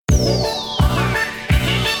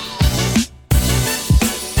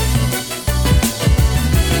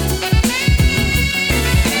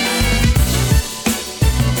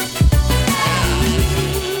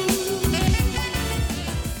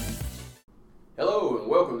and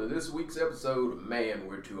welcome to this week's episode of Man,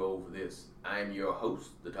 We're Too Old for This. I'm your host,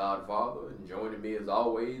 the Todd Father, and joining me as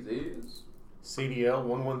always is... CDL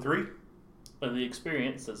 113. Of the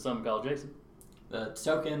experience that some call Jason. The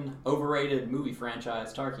token overrated movie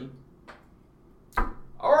franchise, Tarky.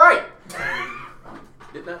 Alright!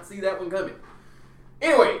 Did not see that one coming.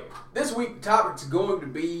 Anyway, this week's topic's going to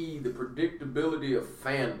be the predictability of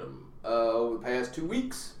fandom. Over the past 2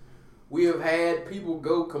 weeks, we have had people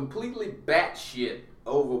go completely batshit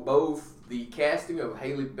over both the casting of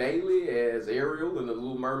Halle Bailey as Ariel in The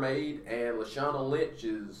Little Mermaid and Lashana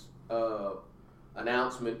Lynch's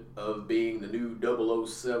announcement of being the new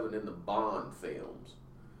 007 in the Bond films.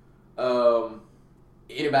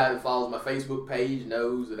 Anybody that follows my Facebook page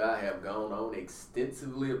knows that I have gone on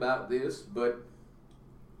extensively about this, but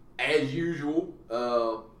as usual,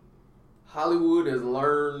 Hollywood has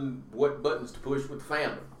learned what buttons to push with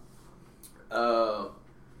fandom.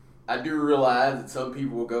 I do realize that some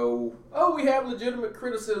people will go, oh, we have legitimate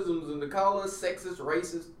criticisms and to call us sexist,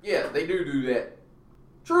 racist. Yeah, they do that.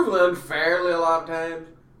 Truthfully, unfairly a lot of times.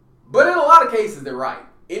 But in a lot of cases, they're right.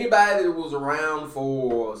 Anybody that was around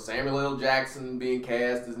for Samuel L. Jackson being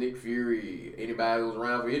cast as Nick Fury, anybody that was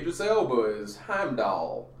around for Idris Elba as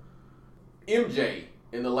Heimdall, MJ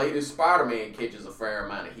in the latest Spider-Man catches a fair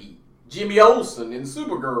amount of heat. Jimmy Olsen in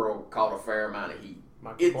Supergirl caught a fair amount of heat.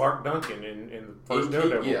 Michael Clark Duncan in the first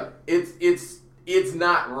Daredevil. Yeah, it's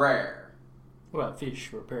not rare. What about Fish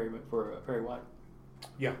for Perry White?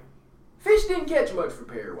 Yeah. Fish didn't catch much for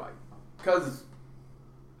Perry White. Because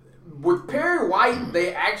with Perry White,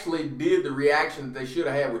 they actually did the reaction that they should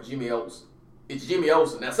have had with Jimmy Olsen. It's Jimmy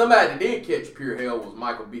Olsen. Now, somebody that did catch pure hell was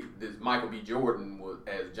Michael B. Jordan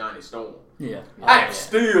as Johnny Storm. Yeah. I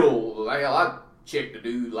checked the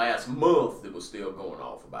dude last month that was still going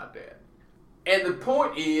off about that. And the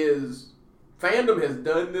point is, fandom has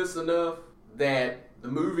done this enough that the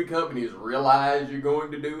movie companies realize you're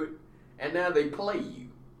going to do it, and now they play you.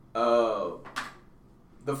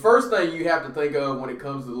 The first thing you have to think of when it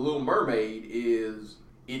comes to The Little Mermaid is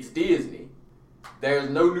it's Disney. There's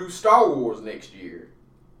no new Star Wars next year,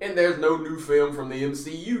 and there's no new film from the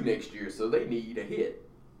MCU next year, so they need a hit.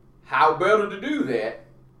 How better to do that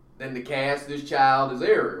than to cast this child as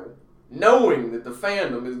Ariel, knowing that the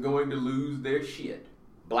fandom is going to lose their shit.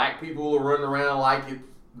 Black people are running around like it's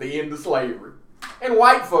the end of slavery. And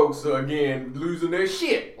white folks are, again, losing their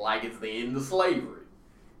shit like it's the end of slavery.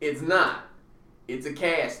 It's not. It's a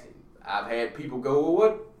casting. I've had people go, well,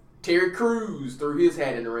 what? Terry Crews threw his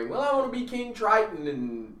hat in the ring. Well, I want to be King Triton.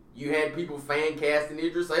 And you had people fan casting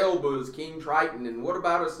Idris Elba as King Triton. And what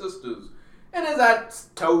about her sisters? And as I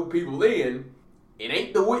told people then,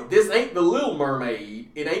 this ain't the Little Mermaid.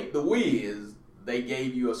 It ain't the Wiz. They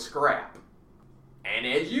gave you a scrap. And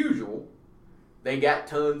as usual, they got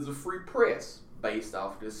tons of free press based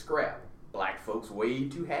off this scrap. Black folks way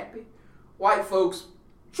too happy. White folks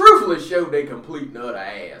truthfully showed they complete nut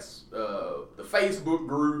ass. The Facebook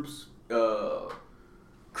groups,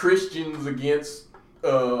 Christians against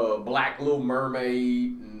Black Little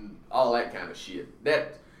Mermaid and all that kind of shit.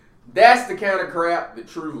 That's the kind of crap that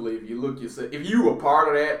truthfully, if you were part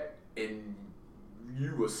of that and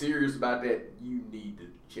you were serious about that, you need to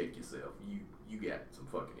check yourself. You got some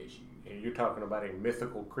fucking issues. And you're talking about a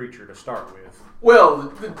mythical creature to start with.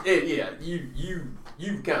 Well,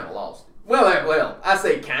 you've kind of lost it. Well, I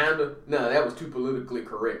say kinda. No, that was too politically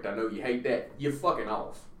correct. I know you hate that. You're fucking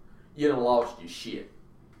off. You done lost your shit.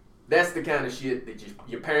 That's the kind of shit that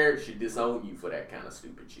your parents should disown you for, that kind of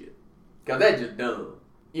stupid shit. Because that's just dumb.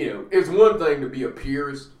 You know, it's one thing to be a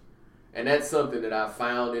purist, and that's something that I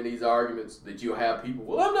found in these arguments, that you'll have people,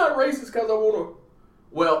 well, I'm not racist because I want to.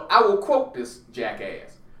 Well, I will quote this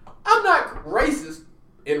jackass. I'm not racist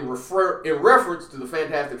in reference to the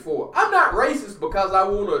Fantastic Four. I'm not racist because I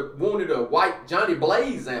wanted a white Johnny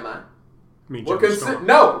Blaze, am I?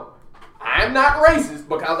 No. I'm not racist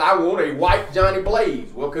because I want a white Johnny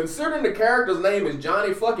Blaze. Well, considering the character's name is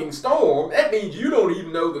Johnny fucking Storm, that means you don't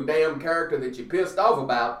even know the damn character that you pissed off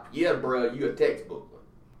about. Yeah, bruh, you a textbook one.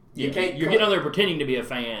 You're getting on there pretending to be a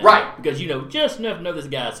fan. Right. Because you know just enough to know this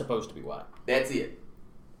guy's supposed to be white. That's it.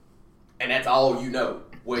 And that's all you know.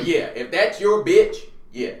 Well, yeah, if that's your bitch,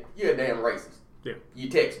 yeah, you're a damn racist. Yeah. You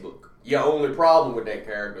textbook. Your only problem with that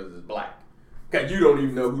character is black. Because you don't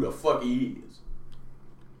even know who the fuck he is.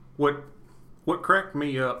 What cracked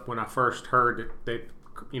me up when I first heard that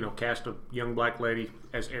they, cast a young black lady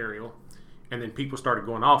as Ariel, and then people started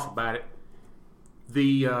going off about it.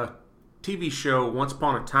 The TV show Once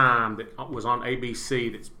Upon a Time that was on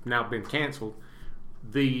ABC that's now been canceled,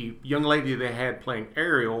 the young lady they had playing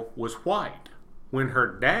Ariel was white. When her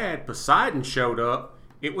dad, Poseidon, showed up,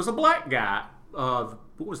 it was a black guy what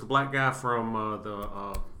was the black guy from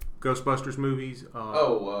the Ghostbusters movies?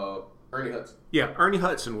 Ernie Hudson. Yeah, Ernie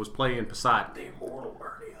Hudson was playing Poseidon. The immortal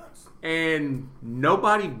Ernie Hudson. And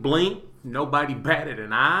nobody blinked, nobody batted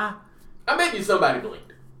an eye. I bet you somebody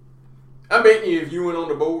blinked. I bet you if you went on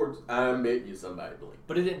the boards, I bet you somebody blinked.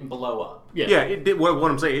 But it didn't blow up. Yeah, it did.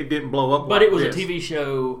 What I'm saying, it didn't blow up. But like it was this. a TV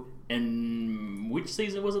show, and which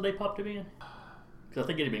season was it they popped him in? Because I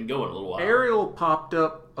think it had been going a little while. Ariel popped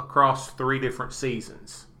up across 3 different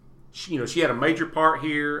seasons. She had a major part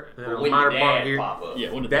here, and then a When minor did part Dad here. pop up?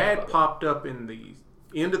 Yeah, when did Dad that popped up in the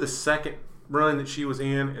end of the second run that she was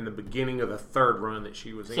in, and the beginning of the third run that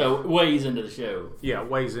she was in. So ways into the show. Yeah,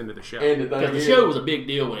 ways into the show. And the Because thing the is, show was a big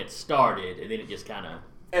deal when it started, and then it just kind of...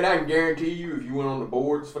 and I can guarantee you, if you went on the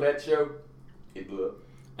boards for that show, it blew up.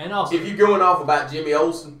 And also, If you're going off about Jimmy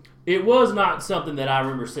Olsen, It was not something that I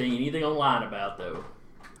remember seeing anything online about, though.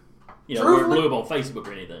 You know, where it Truthfully- blew up on Facebook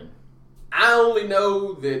or anything. I only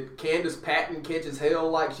know that Candace Patton catches hell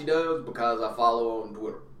like she does because I follow her on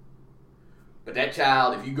Twitter. But that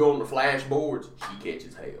child, if you go on the flash boards, she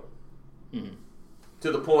catches hell. Mhm.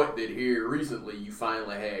 To the point that here recently you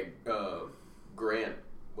finally had Grant,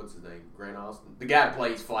 what's his name? Grant Austin? The guy that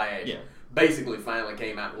plays Flash. Yeah. Basically finally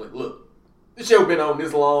came out and went, look, the show been on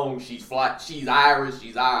this long, she's Irish,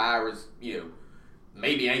 she's our Irish, you know,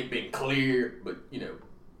 maybe ain't been clear, but, you know,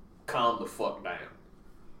 calm the fuck down.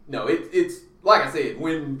 No, it's like I said,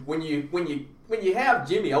 when you have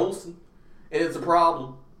Jimmy Olsen and it's a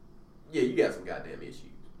problem, yeah, you got some goddamn issues.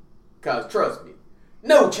 Cause trust me,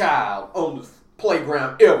 no child on the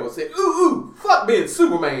playground ever said, ooh, fuck being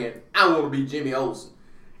Superman, I want to be Jimmy Olsen.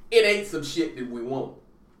 It ain't some shit that we want.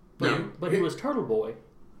 But he was Turtle Boy.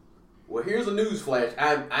 Well, here's a news flash.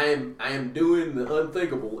 I am doing the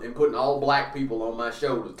unthinkable and putting all black people on my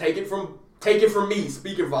shoulders. Take it from me,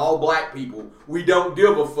 speaking for all black people. We don't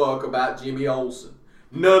give a fuck about Jimmy Olsen.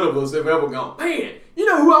 None of us have ever gone, man, you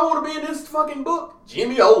know who I want to be in this fucking book?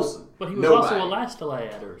 Jimmy Olsen. But he was Nobody. also a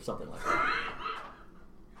Lastalad or something like that.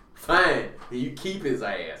 Fine, you keep his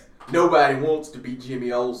ass. Nobody wants to be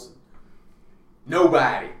Jimmy Olsen.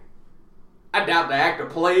 Nobody. I doubt the actor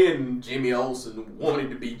playing Jimmy Olsen wanted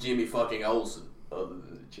to be Jimmy fucking Olsen, other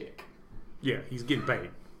than the chick. Yeah, he's getting paid.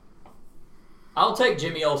 I'll take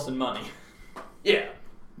Jimmy Olsen money. Yeah.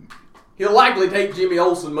 He'll likely take Jimmy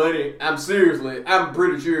Olsen money. I'm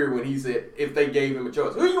pretty sure when he said if they gave him a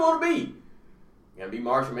choice, who you want to be? You gonna be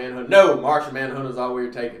Martian Manhunter? No, Martian Manhunter's all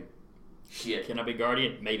we're taking. Shit. Can I be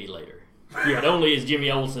Guardian? Maybe later. Yeah. But only is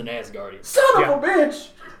Jimmy Olsen as Guardian. Son Yeah. of a bitch!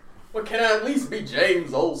 Well, can I at least be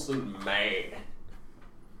James Olsen, man?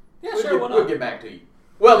 Yeah, We'll sure, get, why we'll not? get back to you.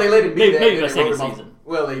 Well, they let him be Maybe- that. maybe then by they second wrote him off- season.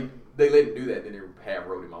 Well, they let him do that, then they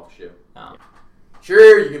wrote him off the show. Oh.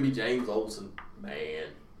 Sure, you can be James Olsen, man.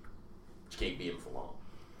 But you can't be him for long.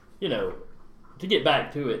 You know, to get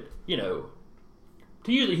back to it, you know,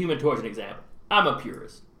 to use the Human Torch as an example, I'm a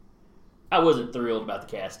purist. I wasn't thrilled about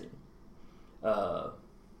the casting.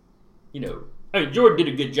 You know, I mean, Jordan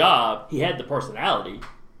did a good job. He had the personality.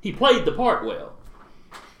 He played the part well.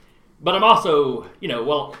 But I'm also, you know,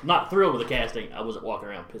 well, not thrilled with the casting. I wasn't walking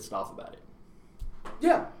around pissed off about it.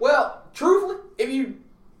 Yeah, well, truthfully,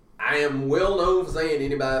 I am well known for saying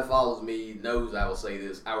anybody that follows me knows I will say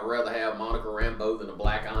this. I would rather have Monica Rambeau than a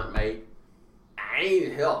black Aunt May. I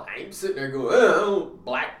ain't sitting there going, oh,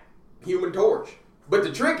 black Human Torch. But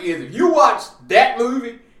the trick is, if you watch that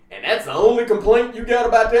movie, and that's the only complaint you got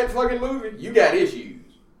about that fucking movie, you got issues.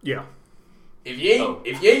 Yeah. If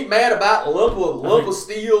you ain't mad about lump of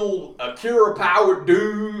steel, Akira powered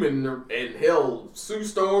Doom, and hell, Sue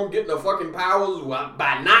Storm getting the fucking powers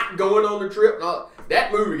by not going on the trip, and all,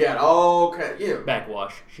 that movie got all kind,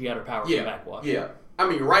 Backwash. She got her power from backwash. yeah. I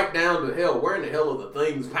mean, right down to hell, wearing the hell of the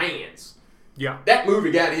Thing's pants. Yeah. That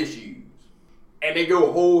movie got issues, and they go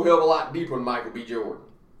a whole hell of a lot deeper than Michael B. Jordan.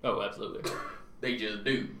 Oh, absolutely. They just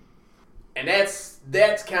do, and that's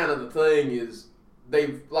kind of the thing is.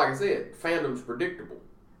 Like I said, fandom's predictable.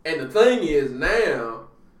 And the thing is now,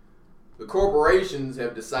 the corporations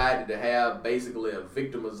have decided to have basically a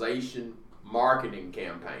victimization marketing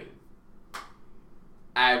campaign.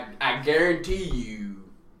 I guarantee you,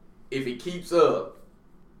 if it keeps up,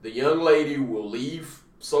 the young lady will leave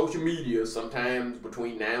social media sometimes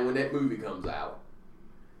between now and that movie comes out.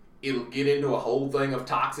 It'll get into a whole thing of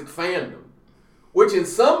toxic fandom. Which in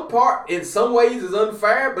some ways is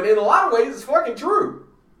unfair, but in a lot of ways it's fucking true.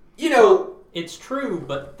 You know, It's true,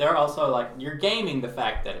 but they're also like, you're gaming the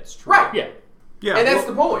fact that it's true. right? Yeah. Yeah. And that's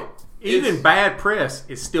well, the point. even It's- bad press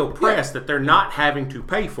is still press that they're not having to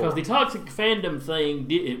pay for. Because the toxic fandom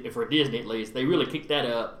thing, for Disney at least, they really kicked that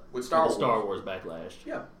up With Star the Star Wars. Wars backlash.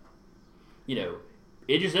 Yeah. You know,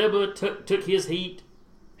 Idris Elba took his heat.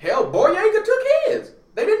 Hell, Boyega took his.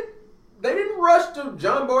 They didn't rush to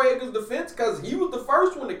John Boyega's defense because he was the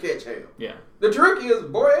first one to catch hell. Yeah. The trick is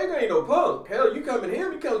Boyega ain't no punk. Hell, you come at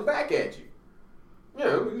him, he comes back at you. You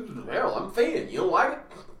know, hell, I'm thin. You don't like it?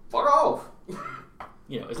 Fuck off.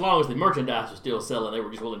 You know, as long as the merchandise was still selling, they were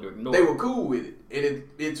just willing to ignore They it. were cool with it. And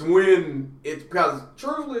it's because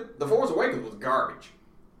truthfully, The Force Awakens was garbage.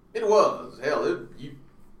 It was. Hell,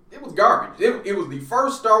 it was garbage. It was the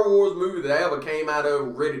first Star Wars movie that I ever came out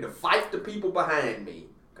of ready to fight the people behind me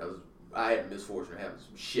because I had the misfortune of having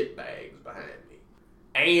some shit bags behind me.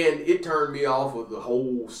 And it turned me off of the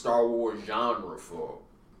whole Star Wars genre for,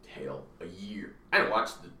 hell, a year. I didn't watch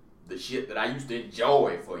the shit that I used to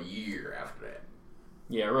enjoy for a year after that.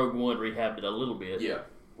 Yeah, Rogue One rehabbed it a little bit. Yeah.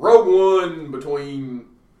 Rogue One between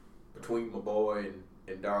my boy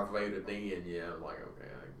and Darth Vader then, yeah, I'm like, okay,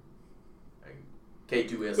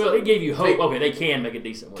 K2SO. Well, it gave you hope. Okay, they can make a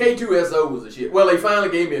decent one. K2SO was the shit. Well, they finally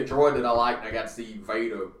gave me a droid that I liked, and I got to see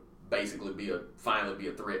Vader basically finally be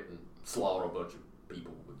a threat and slaughter a bunch of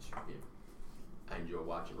people, which, yeah, I enjoy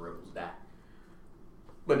watching rebels die.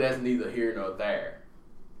 But that's neither here nor there.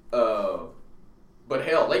 But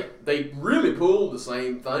hell, they really pulled the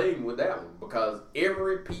same thing with that one because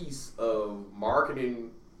every piece of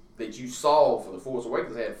marketing that you saw for The Force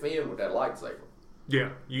Awakens had Finn with that lightsaber.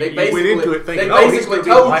 Yeah, you They went into it thinking, they he's going basically to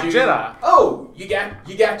be a told Black you, Jedi. oh, you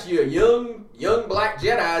got your young Black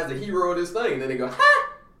Jedi as the hero of this thing. And then they go, ha,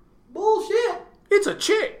 bullshit. It's a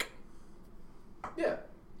chick. Yeah,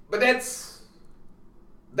 but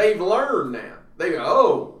they've learned now. They go,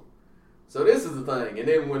 oh, so this is the thing. And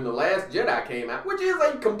then when The Last Jedi came out, which is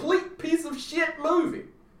a complete piece of shit movie,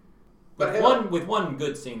 but With one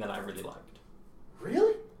good scene that I really liked.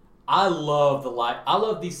 Really? I love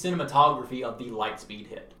the cinematography of the Lightspeed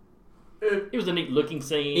hit. It was a neat looking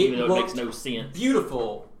scene, even though it makes no sense.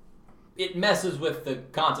 Beautiful. It messes with the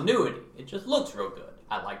continuity. It just looks real good.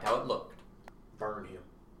 I liked how it looked. Burn him.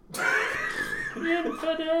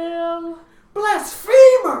 Infidel.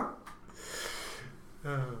 Blasphemer!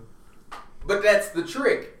 But that's the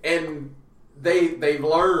trick. And they've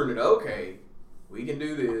learned that, okay, we can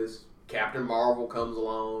do this. Captain Marvel comes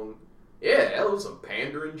along. Yeah, that was some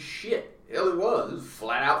pandering shit. Hell, it was. It was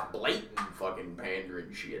flat out blatant fucking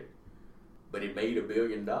pandering shit. But it made $1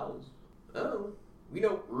 billion. Oh, we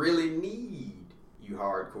don't really need you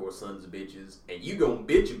hardcore sons of bitches. And you gonna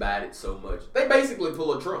bitch about it so much. They basically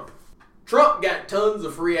pull a Trump. Trump got tons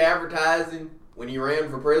of free advertising when he ran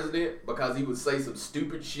for president because he would say some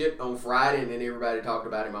stupid shit on Friday and then everybody talked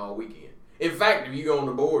about him all weekend. In fact, if you go on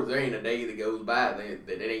the boards, there ain't a day that goes by that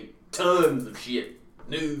it ain't tons of shit.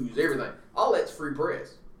 News, everything. All that's free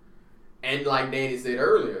press. And like Danny said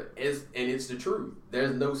earlier, it's the truth.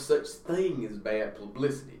 There's no such thing as bad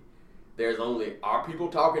publicity. There's only, are people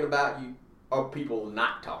talking about you or people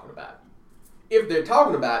not talking about you? If they're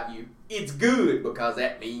talking about you, it's good because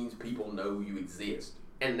that means people know you exist.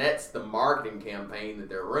 And that's the marketing campaign that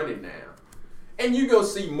they're running now. And you go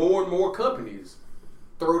see more and more companies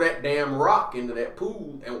throw that damn rock into that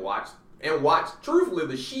pool and watch truthfully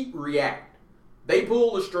the sheep react. They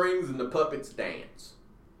pull the strings and the puppets dance.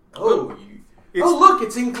 Oh, look,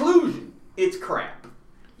 it's inclusion. It's crap.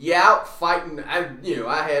 You out fighting. I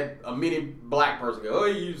had a mini black person go, oh,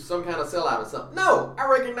 you use some kind of sellout or something. No, I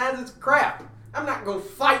recognize it's crap. I'm not going to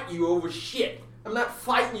fight you over shit. I'm not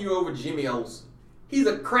fighting you over Jimmy Olsen. He's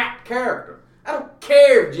a crap character. I don't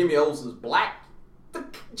care if Jimmy Olsen's black.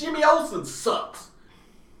 Jimmy Olsen sucks.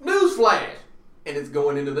 Newsflash. And it's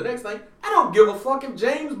going into the next thing. I don't give a fuck if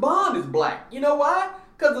James Bond is black. You know why?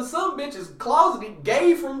 Because the son bitch is closeted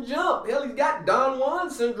gay from jump. Hell, he's got Don Juan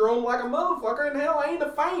syndrome like a motherfucker, and hell, I ain't a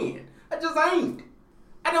fan. I just ain't.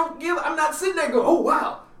 I'm not sitting there going, oh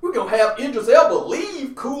wow, we're going to have Idris Elba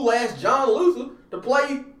leave cool ass John Luther to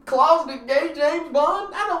play closeted gay James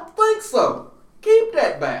Bond? I don't think so. Keep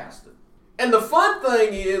that bastard. And the fun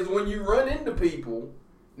thing is when you run into people,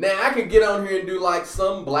 now I could get on here and do like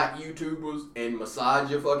some black YouTubers and massage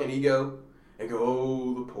your fucking ego and go,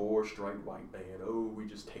 oh, the poor straight white man. Oh, we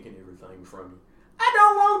just taking everything from you. I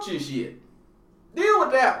don't want your shit. Deal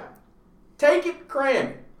with that one. Take it, cram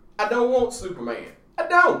it. I don't want Superman. I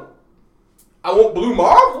don't. I want Blue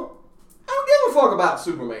Marvel. I don't give a fuck about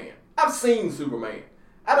Superman. I've seen Superman.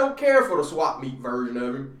 I don't care for the swap meet version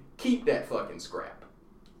of him. Keep that fucking scrap.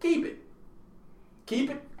 Keep it.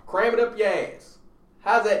 Keep it. Cram it up your ass.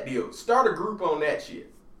 How's that deal? Start a group on that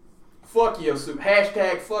shit. Fuck your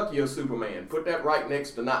hashtag fuck your Superman. Put that right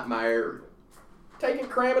next to not my Ariel. Take it,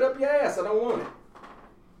 cram it up your ass. I don't want it.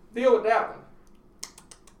 Deal with that one.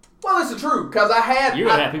 Well, it's the truth, because You're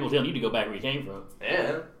going to have people telling you to go back where you came from.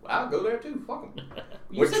 Yeah. I'll go there too. Fuck them.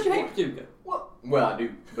 You said you hate Paducah. Well, I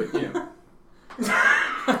do, but you know.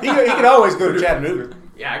 He could always go to Chattanooga.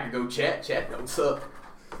 Yeah, I could go chat don't suck.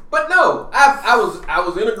 But no, I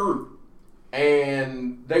was in a group,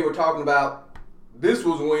 and they were talking about, this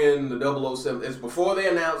was when the 007, it's before they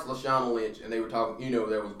announced Lashana Lynch, and they were talking,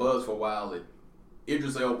 there was buzz for a while that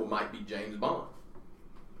Idris Elba might be James Bond.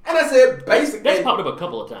 And I said, basically... That's popped up a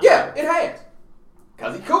couple of times. Yeah, it has.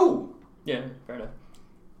 Because he's cool. Yeah, fair enough.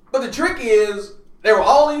 But the trick is, there were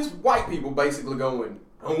all these white people basically going,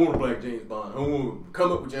 I don't want a black James Bond. I don't want to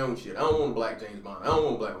come up with your own shit. I don't want a black James Bond. I don't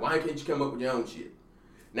want black. Why can't you come up with your own shit?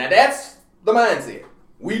 Now that's the mindset.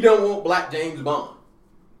 We don't want black James Bond.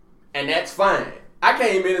 And that's fine. I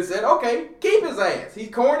came in and said, okay, keep his ass.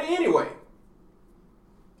 He's corny anyway.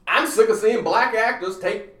 I'm sick of seeing black actors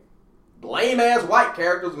take lame-ass white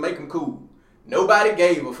characters and make them cool. Nobody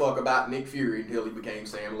gave a fuck about Nick Fury until he became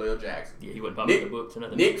Samuel L. Jackson. Yeah, he wasn't popping in the books or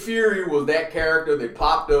nothing. Nick Fury was that character that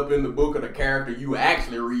popped up in the book of the character you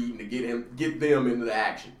actually reading to get them into the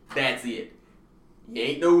action. That's it. You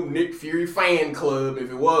ain't no Nick Fury fan club.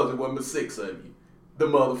 If it wasn't but 6 of you. The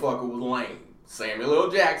motherfucker was lame. Samuel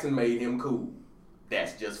L. Jackson made him cool.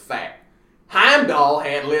 That's just fact. Heimdall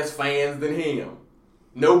had less fans than him.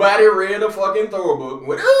 Nobody read a fucking Thor book and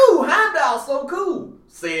went, ooh, Heimdall's so cool.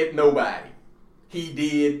 Said nobody. He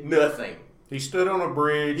did nothing. He stood on a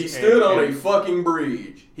bridge. He stood on a fucking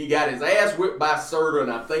bridge. He got his ass whipped by Surtur,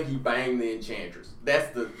 and I think he banged the Enchantress.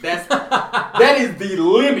 That is the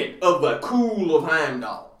limit of the cool of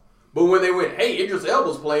Heimdall. But when they went, hey, Idris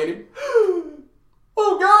Elba's playing him.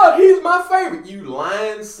 Oh God, he's my favorite. You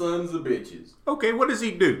lying sons of bitches. Okay, what does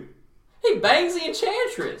he do? He bangs the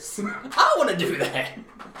Enchantress. I want to do that.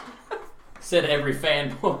 Said every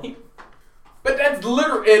fanboy. But that's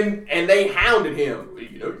literally, and they hounded him.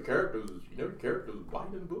 Your character's white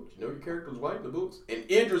in the books. Your character's white in the books. And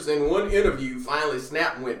Idris, in one interview, finally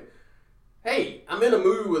snapped and went, hey, I'm in a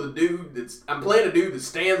movie with a dude I'm playing a dude that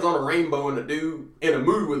stands on a rainbow and in a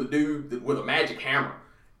movie with a dude with a magic hammer.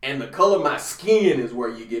 And the color of my skin is where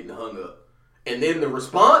you're getting hung up. And then the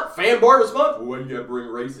fanboy response, well, why you gotta bring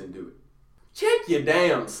race into it? Check your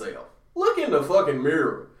damn self. Look in the fucking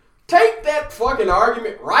mirror. Take that fucking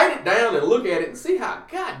argument, write it down, and look at it and see how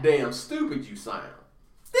goddamn stupid you sound.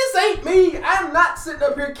 This ain't me. I'm not sitting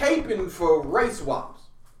up here caping for race swaps.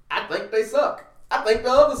 I think they suck. I think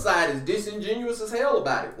the other side is disingenuous as hell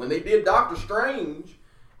about it. When they did Doctor Strange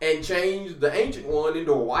and changed the Ancient One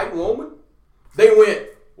into a white woman, they went,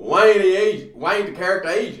 why ain't he Asian? Why ain't the character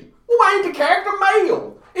Asian? Well, why ain't the character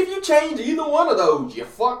male? If you change either one of those, you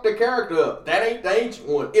fuck the character up. That ain't the Ancient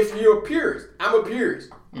One. If you're a purist, I'm a purist.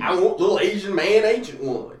 I want little Asian man Ancient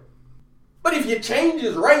One. But if you change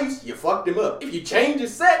his race, you fucked him up. If you change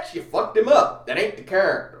his sex, you fucked him up. That ain't the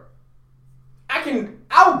character.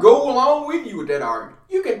 I'll go along with you with that argument.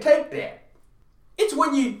 You can take that. It's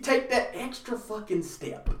when you take that extra fucking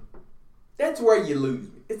step. That's where you lose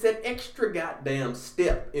me. It's that extra goddamn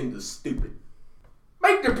step into stupid.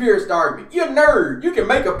 Make the purist argument. You're a nerd. You can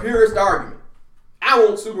make a purist argument. I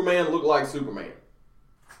want Superman to look like Superman.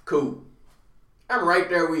 Cool. I'm right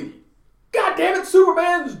there with you. God damn it,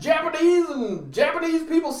 Superman's Japanese and Japanese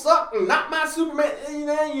people suck and not my Superman. You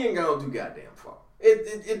ain't gonna do goddamn far.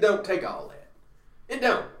 It don't take all that. It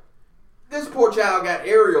don't. This poor child got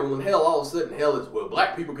Ariel and hell all of a sudden hell is, well,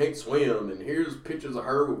 black people can't swim and here's pictures of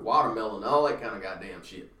her with watermelon and all that kind of goddamn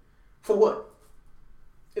shit. For what?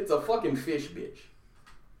 It's a fucking fish bitch.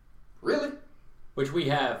 Really? Which we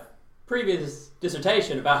have previous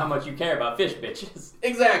dissertation about how much you care about fish bitches.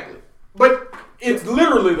 Exactly. But it's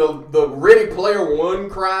literally the Ready Player One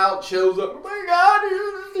crowd shows up. Oh my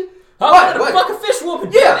God! I want to fuck a fish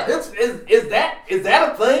woman. Yeah, is that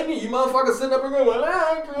a thing? You motherfuckers sitting up and going, well,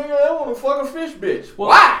 I want to fuck a fish bitch. Well,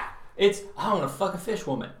 why? I want to fuck a fish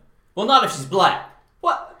woman. Well, not if she's black.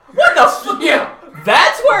 What the fuck? Yeah.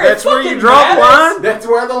 That's where you draw the line? That's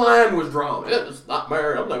where the line was drawn. It's not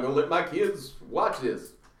married. I'm not going to let my kids watch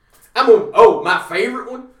this. My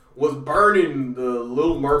favorite one was burning the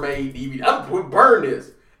Little Mermaid DVD. I'm going to burn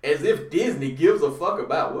this. As if Disney gives a fuck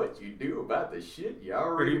about what you do about the shit you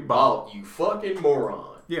already bought, you fucking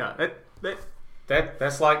moron. Yeah,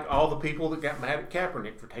 that's like all the people that got mad at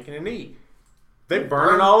Kaepernick for taking a knee. They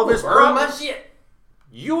burn all of his burn my shit.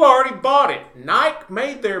 You already bought it. Nike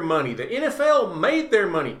made their money. The NFL made their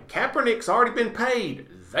money. Kaepernick's already been paid.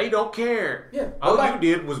 They don't care. Yeah. All you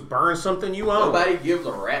did was burn something you own. Nobody gives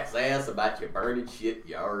a rat's ass about your burning shit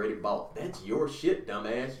you already bought. That's your shit,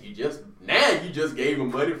 dumbass. You just gave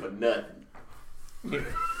them money for nothing. You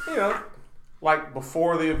know, like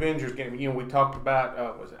before the Avengers game, we talked about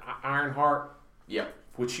was it Ironheart? Yeah.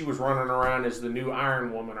 which she was running around as the new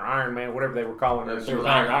Iron Woman or Iron Man, whatever they were calling her. She was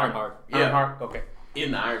Ironheart. Yeah. Ironheart? Okay.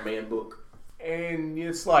 In the Iron Man book. And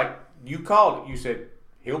it's like, you called it. You said,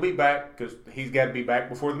 he'll be back because he's got to be back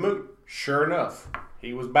before the movie. Sure enough,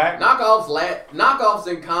 he was back. Knockoffs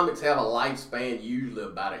in comics have a lifespan usually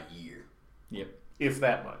about a year. Yep. If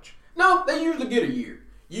that much. No, they usually get a year.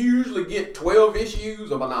 You usually get 12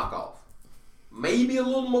 issues of a knockoff. Maybe a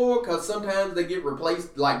little more because sometimes they get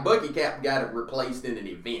replaced. Like Bucky Cap got it replaced in an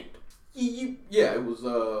event. Yeah, it was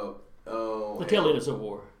The tail end of Civil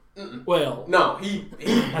War. Well, no, he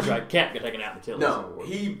that's right. Cap got taken out in the tail end of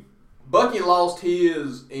Civil War. Bucky lost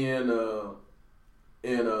his in the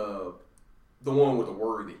one with the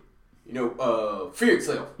Worthy. Fear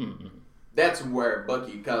Itself. Mm-hmm. That's where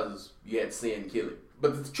Bucky, because you had Sin kill him.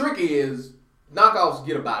 But the trick is, knockoffs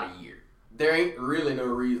get about a year. There ain't really no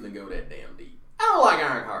reason to go that damn deep. I don't like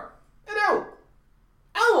Ironheart. I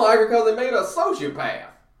don't like her because they made her a sociopath.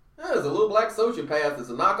 There's a little black sociopath that's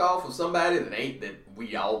a knockoff of somebody that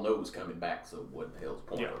we all know is coming back, so what the hell's the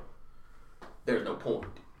point? Yeah. There's no point.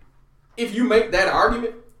 If you make that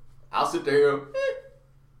argument, I'll sit there and go,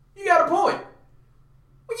 you got a point.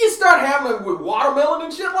 When you start having it with watermelon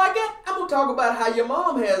and shit like that, I'm going to talk about how your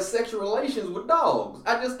mom has sexual relations with dogs.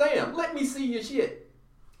 I just am. Let me see your shit.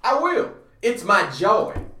 I will. It's my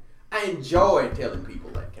joy. I enjoy telling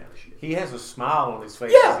people that kind of shit. He has a smile on his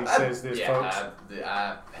face Yeah, as he says this, folks.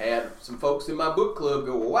 I had some folks in my book club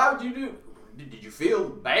go, well, why would you do it? Did you feel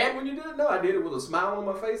bad when you did it? No, I did it with a smile on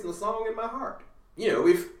my face and a song in my heart.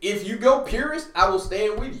 If you go purist, I will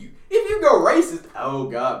stand with you. If you go racist, oh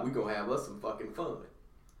God, we're going to have us some fucking fun.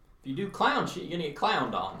 If you do clown shit, you're gonna get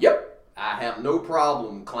clowned on. Yep. I have no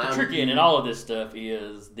problem clowning. The tricky in all of this stuff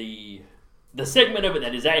is the segment of it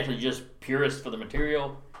that is actually just purist for the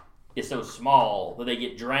material is so small that they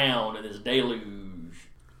get drowned in this deluge,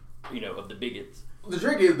 of the bigots. The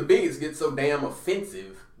trick is the bigots get so damn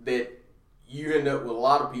offensive that you end up with a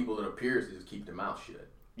lot of people that are purists that just keep their mouth shut.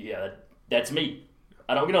 Yeah, that's me.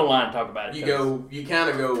 I don't get online and talk about it. You kind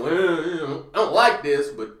of go, I don't like this,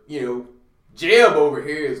 but Jeb over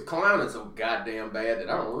here is clowning so goddamn bad that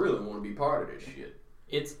I don't really want to be part of this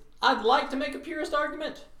shit. I'd like to make a purist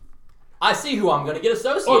argument. I see who I'm going to get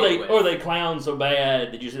associated with. Or they clown so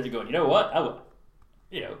bad that you sit there going, you know what?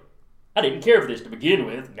 I didn't care for this to begin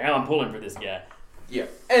with. Now I'm pulling for this guy. Yeah,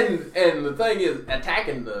 and the thing is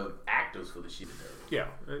attacking the actors for the shit. Yeah,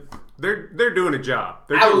 they're doing a job.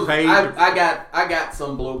 They're getting paid. I got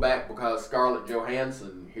some blowback because Scarlett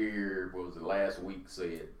Johansson here last week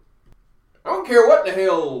said, I don't care what the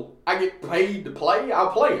hell I get paid to play,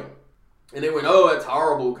 I'll play him. And they went, oh, that's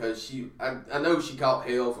horrible because I know she caught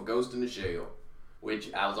hell for Ghost in the Shell,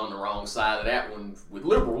 which I was on the wrong side of that one with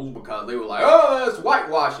liberals because they were like, oh, that's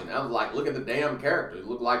whitewashing. I was like, look at the damn character. It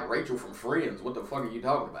looked like Rachel from Friends. What the fuck are you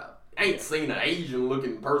talking about? I ain't seen an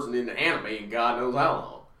Asian-looking person in the anime in God knows how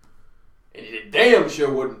long. And it damn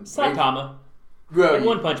sure wouldn't. Saitama. Well, in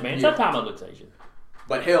One Punch Man. Yeah. Saitama looks Asian.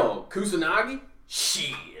 But hell, Kusanagi?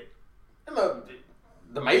 Shit.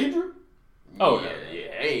 The Major? Oh, yeah.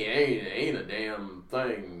 Ain't a damn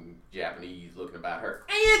thing Japanese looking about her.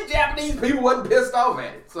 And Japanese people wasn't pissed off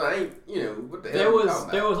at it. So I ain't, what the hell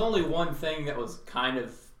There was only one thing that was kind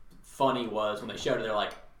of funny was when they showed her, they're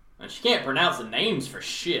like, she can't pronounce the names for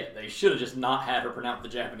shit. They should have just not had her pronounce the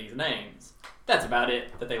Japanese names. That's about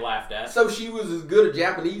it that they laughed at. So she was as good a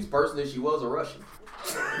Japanese person as she was a Russian.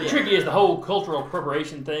 The tricky is the whole cultural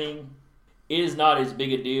appropriation thing is not as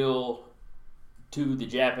big a deal to the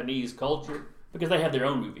Japanese culture because they have their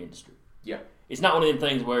own movie industry. Yeah. It's not one of them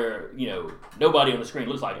things where, nobody on the screen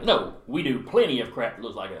looks like us. No, we do plenty of crap that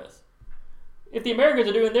looks like us. If the Americans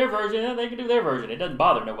are doing their version, they can do their version. It doesn't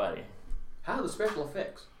bother nobody. How are the special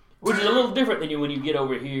effects? Which is a little different than when you get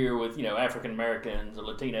over here with, African Americans or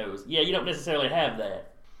Latinos. Yeah, you don't necessarily have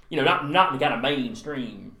that. Not in the kind of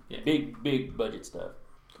mainstream, big budget stuff.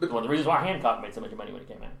 But one of the reasons why Hancock made so much money when it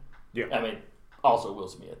came out. Yeah. I mean, also Will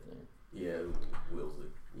Smith. Yeah, Will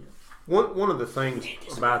Smith. Yeah. One of the things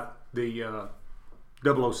about the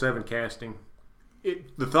 007 casting,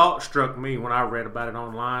 the thought struck me when I read about it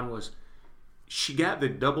online was she got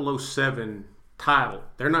the 007 title.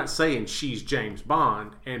 They're not saying she's James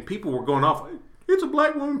Bond, and people were going off, it's a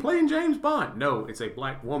black woman playing James Bond. No, it's a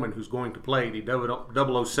black woman who's going to play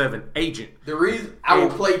the 007 agent. The reason I will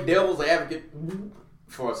play devil's advocate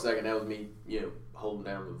for a second, that was me, holding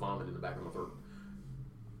down the vomit in the back of my throat.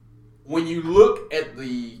 When you look at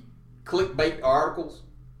the clickbait articles,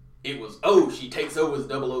 it was, she takes over as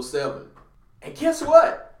 007. And guess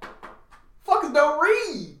what? Fuckers don't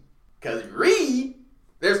read. Because read,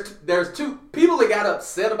 there's two people that got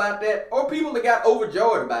upset about that, or people that got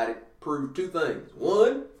overjoyed about it. proves two things.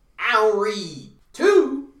 One, I don't read.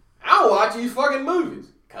 Two, I don't watch these fucking movies.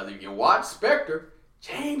 Because if you watch Spectre,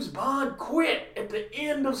 James Bond quit at the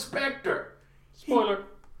end of Spectre. Spoiler.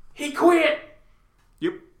 He quit.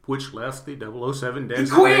 Yep, which left the 007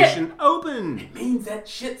 designation open. It means that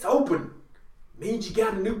shit's open. It means you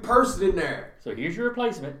got a new person in there. So here's your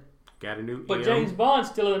replacement. Got a new But M. James Bond's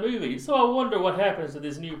still in the movie, so I wonder what happens to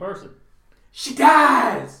this new person. She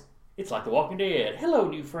dies. It's like The Walking Dead. Hello,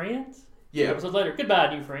 new friends. Yeah. Episodes later,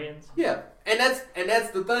 goodbye, new friends. Yeah, and that's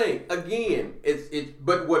the thing. Again,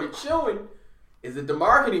 but what it's showing is that the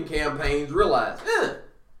marketing campaigns realize,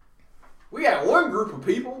 we got one group of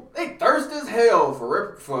people, they thirst as hell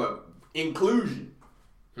for inclusion.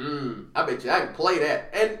 I bet you I can play that.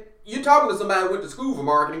 And you're talking to somebody who went to school for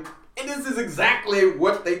marketing, and this is exactly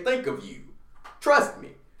what they think of you. Trust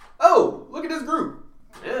me. Oh, look at this group.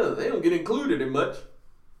 Yeah, they don't get included in much.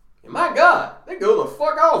 And my God, they go the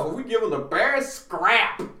fuck off if we give them the barest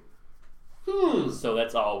scrap. So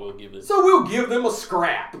that's all we'll give this. So we'll give them a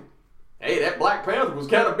scrap. Hey, that Black Panther was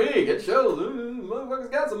kind of big. It shows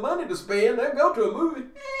motherfuckers got some money to spend. They'll go to a movie.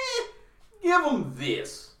 Give them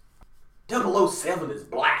this. 007 is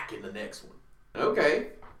black in the next one. Okay.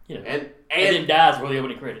 You know, And then dies before the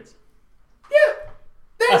opening credits. Yeah.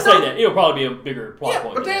 I say that. It'll probably be a bigger plot Yeah,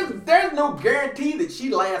 point. but there's no guarantee that she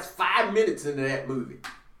lasts 5 minutes into that movie.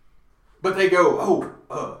 But they go,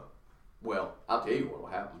 well, I'll tell you what will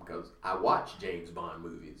happen because I watch James Bond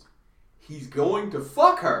movies. He's going to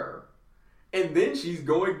fuck her, and then she's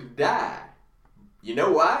going to die. You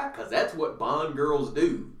know why? Because that's what Bond girls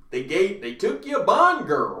do. They took you a Bond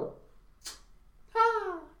girl.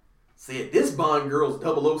 Said this Bond girl's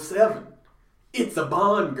 007. It's a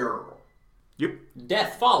Bond girl. Yep.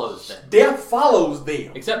 Death follows them. Death follows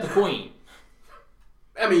them. Except the queen.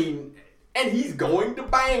 I mean, and he's going to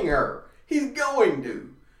bang her. He's going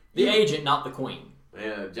to. The agent, not the queen.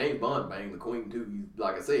 Yeah, James Bond banged the queen too. He's,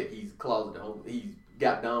 like I said, he's closeted home. He's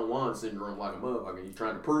got Don Juan syndrome like a motherfucker. He's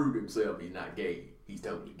trying to prove to himself he's not gay. He's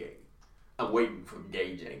totally gay. I'm waiting for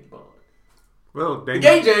gay James Bond. Well, The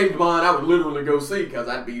gay James Bond, I would literally go see because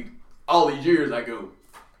I'd be all these years. I go,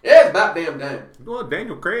 yeah, it's about damn time. Well,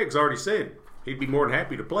 Daniel Craig's already said he'd be more than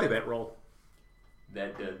happy to play that role.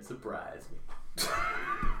 That doesn't surprise me.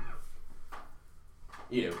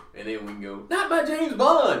 You know, and then we can go, not my James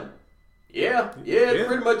Bond. Yeah, it's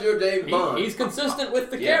pretty much your James Bond. He's consistent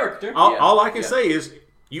with the character. All I can say is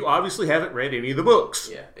you obviously haven't read any of the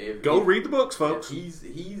books. Yeah, Go read the books, folks. If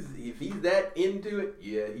he's that into it,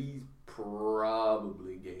 he's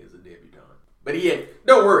probably gay as a debutante. But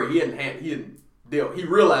don't worry, he didn't deal. He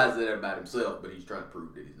realized that about himself, but he's trying to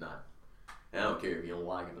prove that he's not. And I don't care if you don't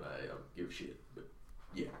like him, I don't give a shit. But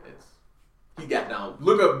yeah, he got down.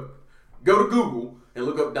 Go to Google and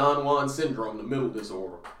look up Don Juan syndrome, the mental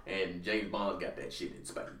disorder, and James Bond's got that shit in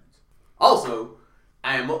spades. Also,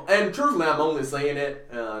 and truthfully, I'm only saying that.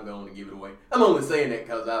 I'm going to give it away. I'm only saying that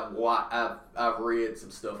because I've read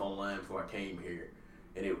some stuff online before I came here,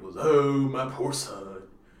 and it was, oh, my poor son,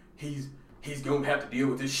 he's going to have to deal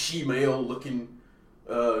with this she-male looking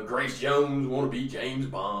Grace Jones want to be James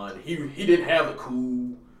Bond. He didn't have the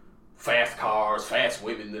cool fast cars, fast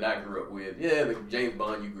women that I grew up with. Yeah, the James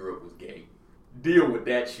Bond you grew up with was gay. Deal with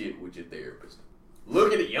that shit with your therapist.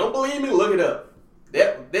 Look at it. You don't believe me? Look it up.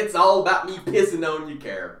 That's all about me pissing on your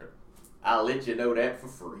character. I'll let you know that for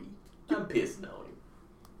free. I'm pissing on him.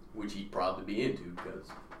 Which he'd probably be into because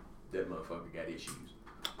that motherfucker got issues.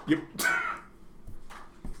 Yep.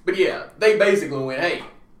 But yeah, they basically went, hey,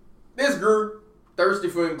 this group, thirsty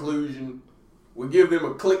for inclusion, we give them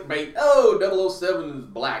a clickbait. Oh, 007 is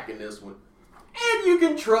black in this one. And you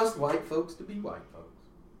can trust white folks to be white folks.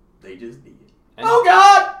 They just did. And oh,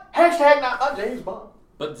 God! Hashtag not my James Bond.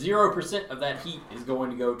 But 0% of that heat is going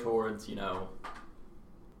to go towards, The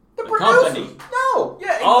producers. company. No. Yeah,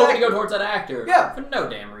 exactly. All going to go towards that actor. Yeah. For no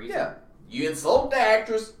damn reason. Yeah. You insult the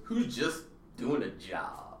actress who's just doing a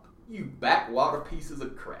job. You backwater pieces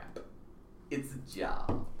of crap. It's a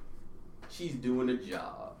job. She's doing a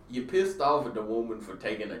job. You pissed off at the woman for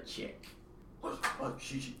taking a check. What?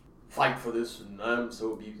 She should fight for this and I'm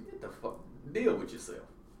so abused. Get the fuck. Deal with yourself.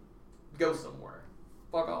 Go somewhere.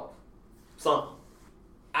 Fuck off. Something.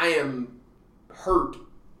 I am hurt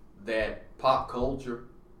that pop culture,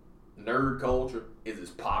 nerd culture, is as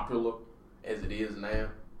popular as it is now.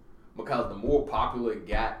 Because the more popular it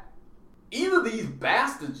got, either these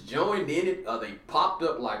bastards joined in it or they popped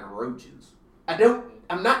up like roaches.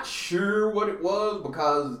 I'm not sure what it was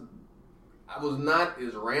because I was not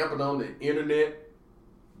as rampant on the internet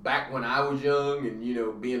back when I was young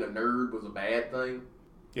and, being a nerd was a bad thing.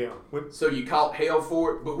 Yeah. So you caught hell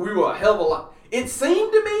for it, but we were a hell of a lot. It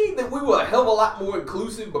seemed to me that we were a hell of a lot more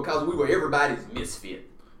inclusive because we were everybody's misfit.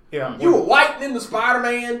 Yeah. You were white and into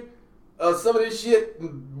Spider-Man, some of this shit,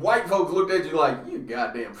 white folks looked at you like, you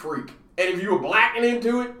goddamn freak. And if you were black and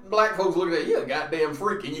into it, black folks looked at you, a goddamn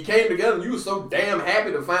freak. And you came together and you were so damn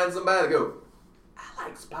happy to find somebody to go, I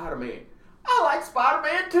like Spider-Man. I like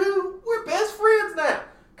Spider-Man too. We're best friends now.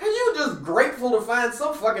 Because you were just grateful to find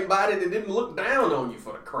some fucking body that didn't look down on you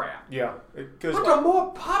for the crap. Yeah. But the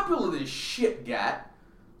more popular this shit got,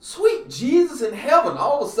 sweet Jesus in heaven,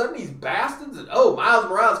 all of a sudden these bastards, and Miles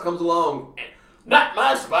Morales comes along, and not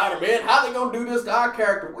my Spider-Man, how they gonna do this to our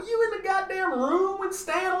character? Were you in the goddamn room when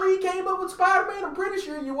Stan Lee came up with Spider-Man? I'm pretty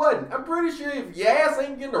sure you wasn't. I'm pretty sure if your ass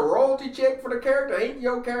ain't getting a royalty check for the character, it ain't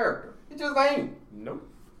your character. It just ain't. Nope.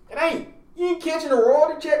 It ain't. You ain't catching a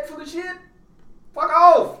royalty check for the shit? Fuck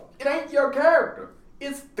off. It ain't your character.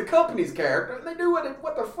 It's the company's character, and they do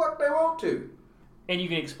what the fuck they want to. And you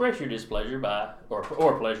can express your displeasure by, or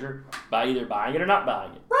pleasure, by either buying it or not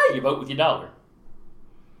buying it. Right. You vote with your dollar.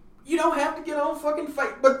 You don't have to get on fucking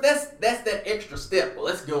Facebook. But that's that extra step. Well,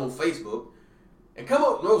 let's go on Facebook and come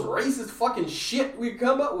up with those racist fucking shit we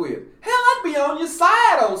come up with. Hell, I'd be on your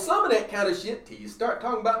side on some of that kind of shit till you start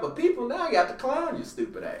talking about my people. Now I got to clown you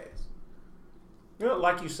stupid ass. You know,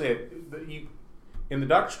 like you said, in the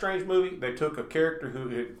Doctor Strange movie, they took a character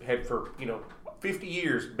who had for 50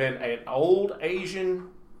 years been an old Asian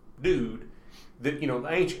dude, the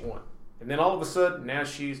ancient one, and then all of a sudden now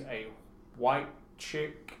she's a white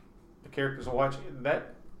chick. The character's a white chick.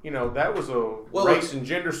 That was a race and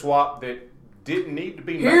gender swap that didn't need to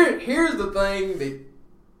be made. Here's the thing that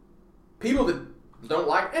people that don't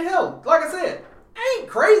like, and hell, like I said, I ain't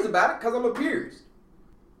crazy about it because I'm a purist.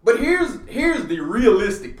 But here's the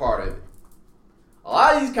realistic part of it. A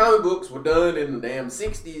lot of these comic books were done in the damn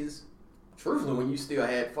 60s, truthfully, when you still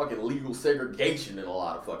had fucking legal segregation in a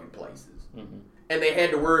lot of fucking places. Mm-hmm. And they had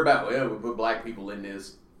to worry about, we put black people in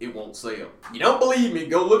this, it won't sell. You don't believe me,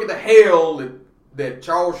 go look at the hell that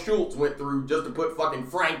Charles Schultz went through just to put fucking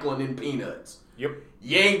Franklin in Peanuts. Yep.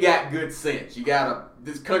 You ain't got good sense.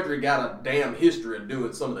 This country got a damn history of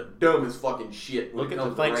doing some of the dumbest fucking shit. Look at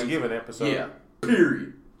the Thanksgiving episode. Yeah,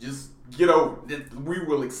 period. Just get over it. We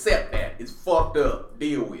will accept that. It's fucked up.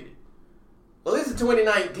 Deal with it. Well, this is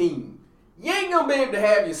 2019. You ain't gonna be able to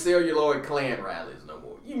have your celluloid Klan rallies no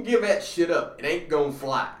more. You can give that shit up. It ain't gonna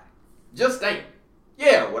fly. Just ain't.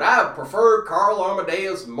 Yeah, would I have preferred Carl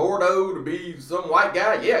Amadeus Mordo to be some white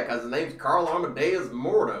guy? Yeah, because his name's Carl Amadeus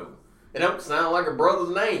Mordo. It don't sound like a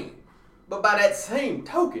brother's name. But by that same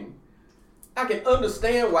token, I can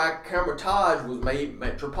understand why Kamar-Taj was made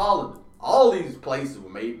metropolitan. All these places were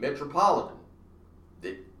made metropolitan.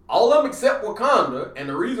 All of them except Wakanda, and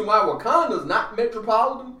the reason why Wakanda's not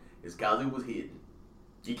metropolitan is because it was hidden.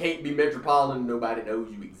 You can't be metropolitan, nobody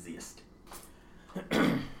knows you exist.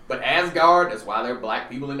 But Asgard, that's why there were black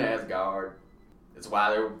people in Asgard. That's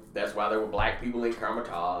why there were black people in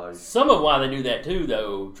Kamar-Taj. Some of why they do that too,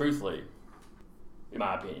 though, truthfully, in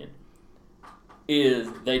my opinion, is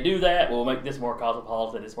they do that, we'll make this more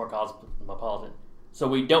cosmopolitan, it's more cosmopolitan, so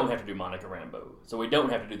we don't have to do Monica Rambeau. So we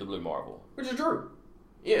don't have to do the Blue Marvel. Which is true.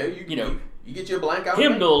 Yeah, you get your blank out.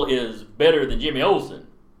 Himdall is better than Jimmy Olsen.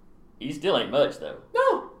 He still ain't much, though.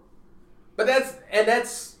 No. But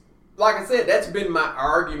that's, like I said, that's been my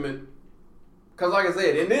argument. Because like I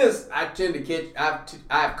said, in this, I tend to catch,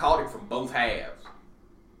 I've caught it from both halves.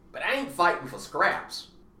 But I ain't fighting for scraps.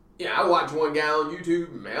 I watch one guy on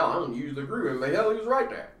YouTube, and I don't usually agree with him, but hell, he was right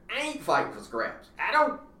there. I ain't fighting for scraps. I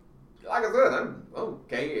don't, like I said, I'm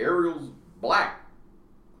okay, Ariel's black.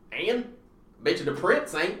 And, bet you the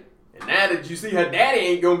prince ain't. And now that you see her daddy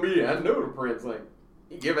ain't gonna be, I know the prince ain't.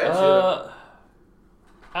 You give that shit up.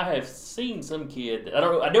 I have seen some kid, I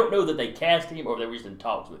don't know that they cast him or they were just in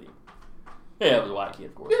talks with him. Yeah, it was a white kid,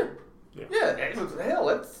 of course. Yeah, hell,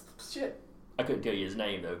 that's shit. I couldn't tell you his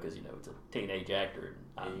name, though, because, it's a teenage actor, and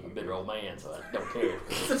I'm a bitter old man, so I don't care.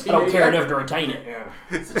 I don't care enough to retain it. Yeah.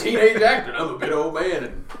 It's a teenage actor, and I'm a bitter old man,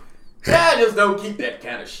 and I just don't keep that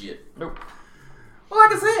kind of shit. Nope. Well,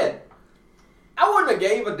 like I said, I wouldn't have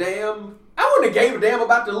gave a damn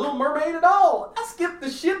about the Little Mermaid at all. I skipped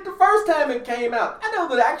the shit the first time it came out. I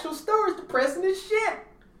know the actual story's depressing as shit.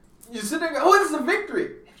 You sit there and go, this is a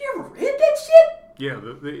victory. Have you ever read that shit? Yeah,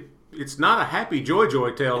 it's not a happy joy tale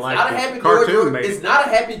it's like not a the happy cartoon made. It's not a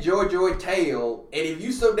happy joy tale, and if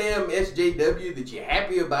you so damn SJW that you're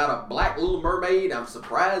happy about a black Little Mermaid, I'm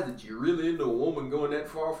surprised that you're really into a woman going that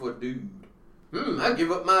far for a dude. I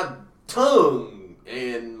give up my tongue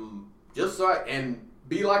and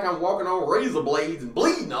be like I'm walking on razor blades and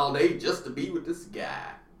bleeding all day just to be with this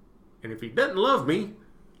guy. And if he doesn't love me,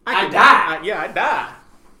 I die. I die.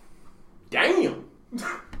 Damn.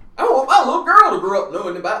 I want my little girl to grow up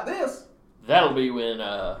knowing about this. That'll be when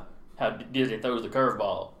how Disney throws the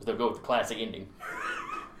curveball. They'll go with the classic ending.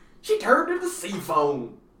 She turned into sea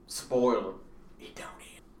foam. Spoiler. It don't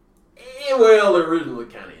end. Well, the original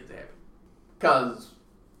it kind of ends happy. Because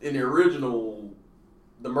in the original,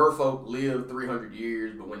 the merfolk lived 300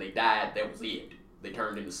 years, but when they died, that was it. They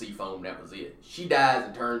turned into sea foam, that was it. She dies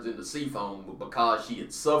and turns into sea foam, but because she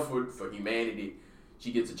had suffered for humanity,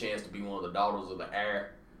 she gets a chance to be one of the daughters of the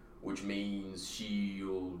air, which means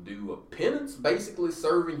she'll do a penance, basically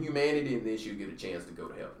serving humanity, and then she'll get a chance to go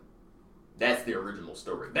to heaven. That's the original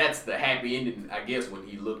story. That's the happy ending, I guess, when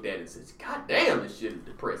he looked at it and says, God damn, this shit is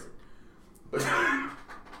depressing. But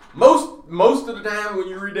most of the time when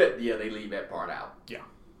you read that, yeah, they leave that part out. Yeah.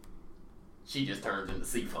 She just turns into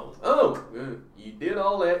sea foam. Oh, you did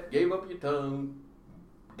all that, gave up your tongue,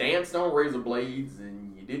 danced on razor blades,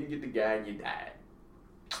 and you didn't get the guy and you died.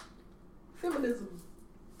 Feminism.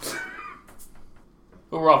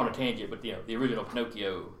 Well, we're off on a tangent, but the original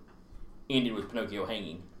Pinocchio ended with Pinocchio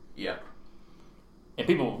hanging. Yeah. And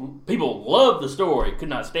people loved the story, could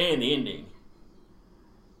not stand the ending.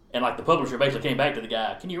 And like the publisher basically came back to the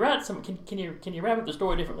guy, can you write can you wrap up the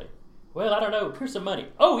story differently? Well, I don't know. Here's some money.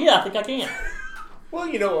 Oh yeah, I think I can. Well,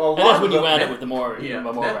 a lot and that's of when you wind up with the more of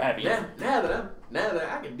a happy ending. Now that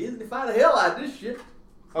I can Disneyfy the hell out of this shit.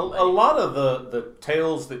 A lot of the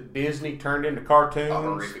tales that Disney turned into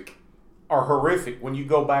cartoons are horrific when you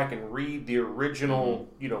go back and read the original,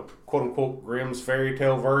 quote unquote Grimm's fairy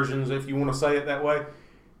tale versions, if you want to say it that way.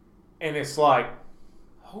 And it's like,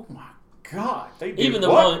 oh my God, they did even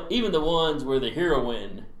the ones where the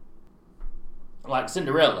heroine, like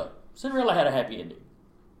Cinderella had a happy ending,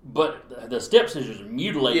 but the stepsisters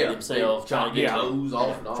mutilated themselves trying to get toes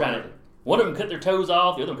off. And all that. One of them cut their toes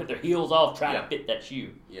off, the other one cut their heels off, trying to fit that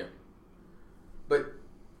shoe. Yeah, but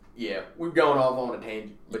we've gone off on a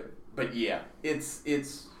tangent, but yeah, it's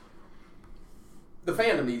the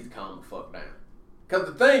fandom needs to calm the fuck down. Because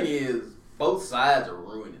the thing is, both sides are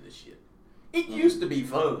ruining this shit. It used to be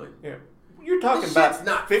fun. Yeah. You're talking about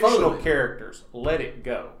not fictional characters. Let it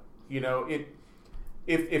go.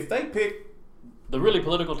 If they pick the really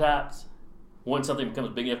political types, once something becomes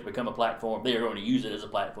big enough to become a platform, they are going to use it as a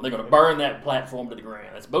platform. They're going to burn that platform to the ground.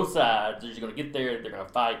 That's both sides. They're just going to get there. They're going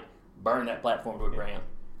to fight, burn that platform to the ground,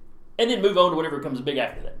 and then move on to whatever comes big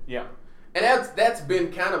after that. Yeah. And that's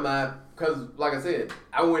been kind of my, because like I said,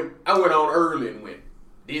 I went on early and went,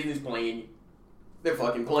 Disney's playing you. They're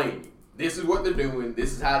fucking playing you. This is what they're doing.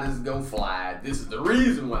 This is how this is gonna fly. This is the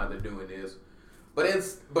reason why they're doing this. But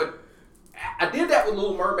I did that with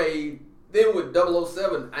Little Mermaid. Then with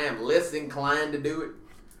 007, I am less inclined to do it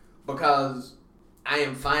because I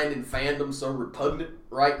am finding fandom so repugnant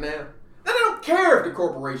right now that I don't care if the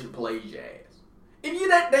corporation plays your ass. If you're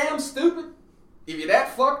that damn stupid, if you're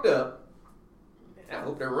that fucked up, I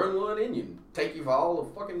hope they run one in you and take you for all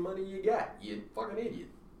the fucking money you got. You fucking idiot.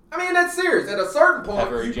 I mean, that's serious. At a certain point, I've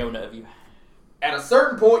heard Jonah of you. At a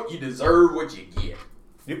certain point, you deserve what you get.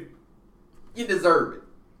 Yep. You deserve it.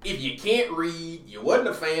 If you can't read, you wasn't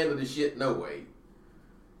a fan of the shit no way.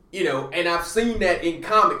 And I've seen that in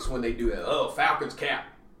comics when they do that. Oh, Falcon's cap.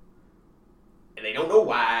 And they don't know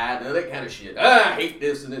why, and all that kind of shit. I hate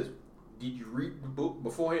this and this. Did you read the book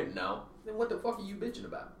beforehand? No. Then what the fuck are you bitching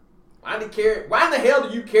about? Why in the hell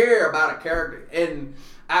do you care about a character? And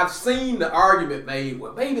I've seen the argument made,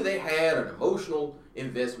 well, maybe they had an emotional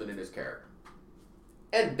investment in this character.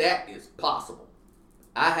 And that is possible.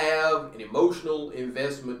 I have an emotional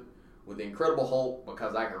investment with The Incredible Hulk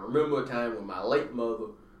because I can remember a time when my late mother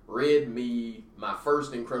read me my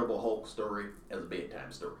first Incredible Hulk story as a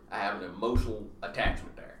bedtime story. I have an emotional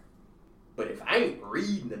attachment there. But if I ain't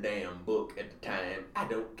reading the damn book at the time, I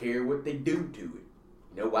don't care what they do to it.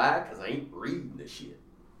 You know why? Because I ain't reading the shit.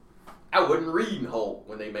 I wasn't reading Hulk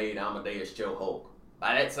when they made Amadeus Cho Hulk.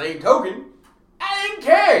 By that same token, I didn't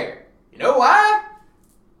care. You know why?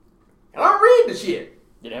 I don't read the shit.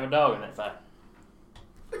 Didn't have a dog in that fight.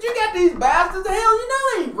 But you got these bastards, the hell you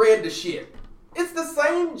know ain't read the shit. It's the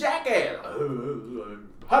same jackass.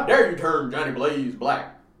 How dare you turn Johnny Blaze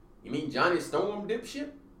black? You mean Johnny Storm dipshit?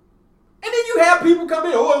 And then you have people come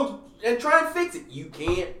in and try and fix it. You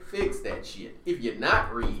can't fix that shit. If you're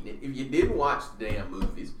not reading it, if you didn't watch the damn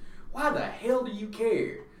movies, why the hell do you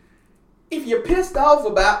care? If you're pissed off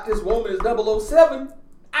about this woman as 007,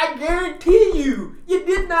 I guarantee you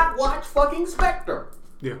did not watch fucking Spectre.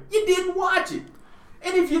 Yeah. You didn't watch it.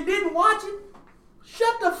 And if you didn't watch it,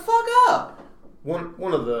 shut the fuck up.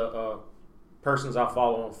 One of the persons I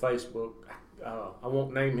follow on Facebook, I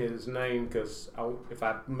won't name his name because if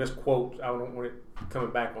I misquote, I don't want it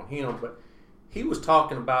coming back on him. But he was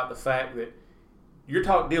talking about the fact that you're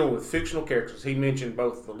dealing with fictional characters. He mentioned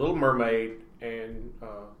both the Little Mermaid and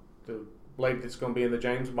the lady that's going to be in the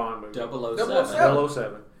James Bond movie. 007.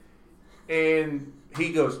 007. And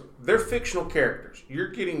he goes, they're fictional characters. You're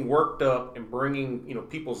getting worked up and bringing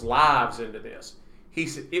people's lives into this. He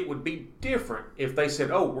said it would be different if they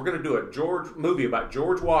said, "Oh, we're going to do a movie about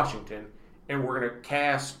George Washington, and we're going to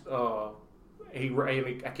cast I can't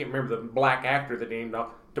remember the black actor that named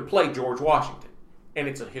off to play George Washington, and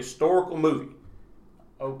it's a historical movie."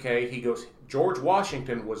 Okay, he goes, George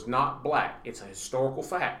Washington was not black. It's a historical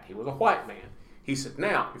fact. He was a white man. He said,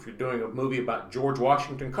 now, if you're doing a movie about George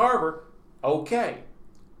Washington Carver, okay.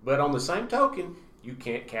 But on the same token, you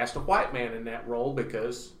can't cast a white man in that role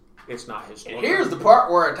because it's not historical. And here's the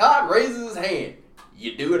part where Todd raises his hand.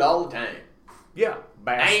 You do it all the time. Yeah.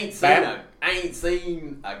 I ain't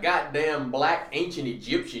seen a goddamn black ancient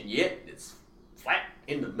Egyptian yet that's flat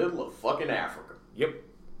in the middle of fucking Africa. Yep.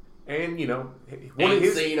 And,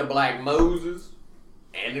 ain't seen a black Moses.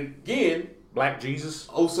 And again, Black Jesus.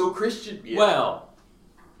 Also Christian. Yeah. Well,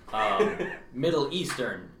 Middle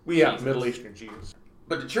Eastern. Jesus. Middle Eastern Jesus.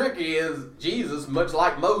 But the trick is, Jesus, much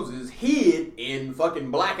like Moses, hid in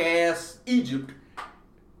fucking black ass Egypt,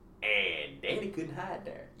 and Danny couldn't hide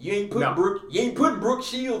there. You ain't putting Brooke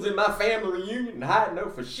Shields in my family reunion and hiding her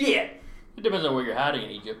for shit. It depends on where you're hiding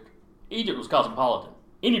in Egypt. Egypt was cosmopolitan.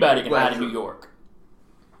 Anybody can hide in New York.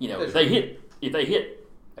 If they hit,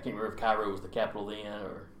 I can't remember if Cairo was the capital then,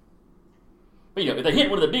 but if they hit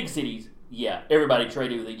one of the big cities, yeah, everybody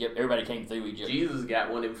traded with Egypt. Everybody came through Egypt. Jesus got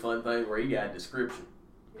one of them fun things where he got a description.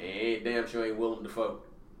 And damn sure ain't Willem Dafoe.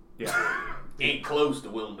 Yeah. Ain't close to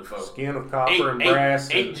Willem Dafoe. Skin of copper and brass.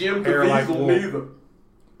 Ain't Jim hair like Caviezel wool. neither.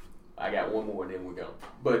 I got one more and then we're gone.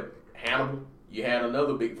 But Hannibal, you had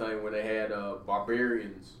another big thing where they had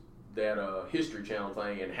barbarians, that History Channel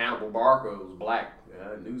thing, and Hannibal Barca was black.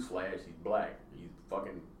 Newsflash, he's black. He's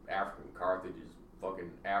fucking African. Carthage is fucking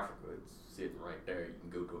Africa. It's sitting right there. You can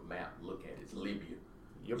go to a map and look at it. It's Libya.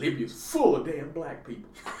 Yep. Libya's full of damn black people.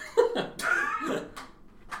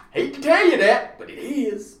 Hate to tell you that, but it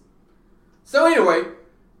is. So anyway,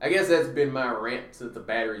 I guess that's been my rant since the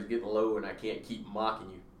battery's getting low and I can't keep mocking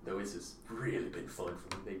you. Though it's just really been fun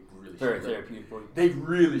for me. They really Very should. therapeutic for you. They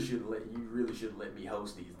really should let me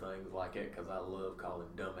host these things like that because I love calling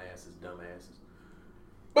dumbasses.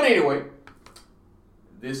 But anyway,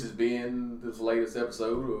 this has been this latest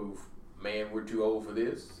episode of Man, We're Too Old for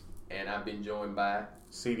This, and I've been joined by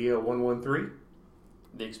CDL 113.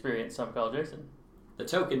 The experience, some call Jason. The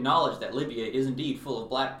token knowledge that Libya is indeed full of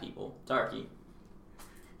black people, Tarky.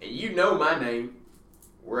 And you know my name.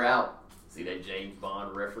 We're out. See that James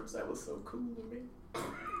Bond reference? That was so cool to me.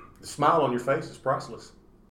 The smile on your face is priceless.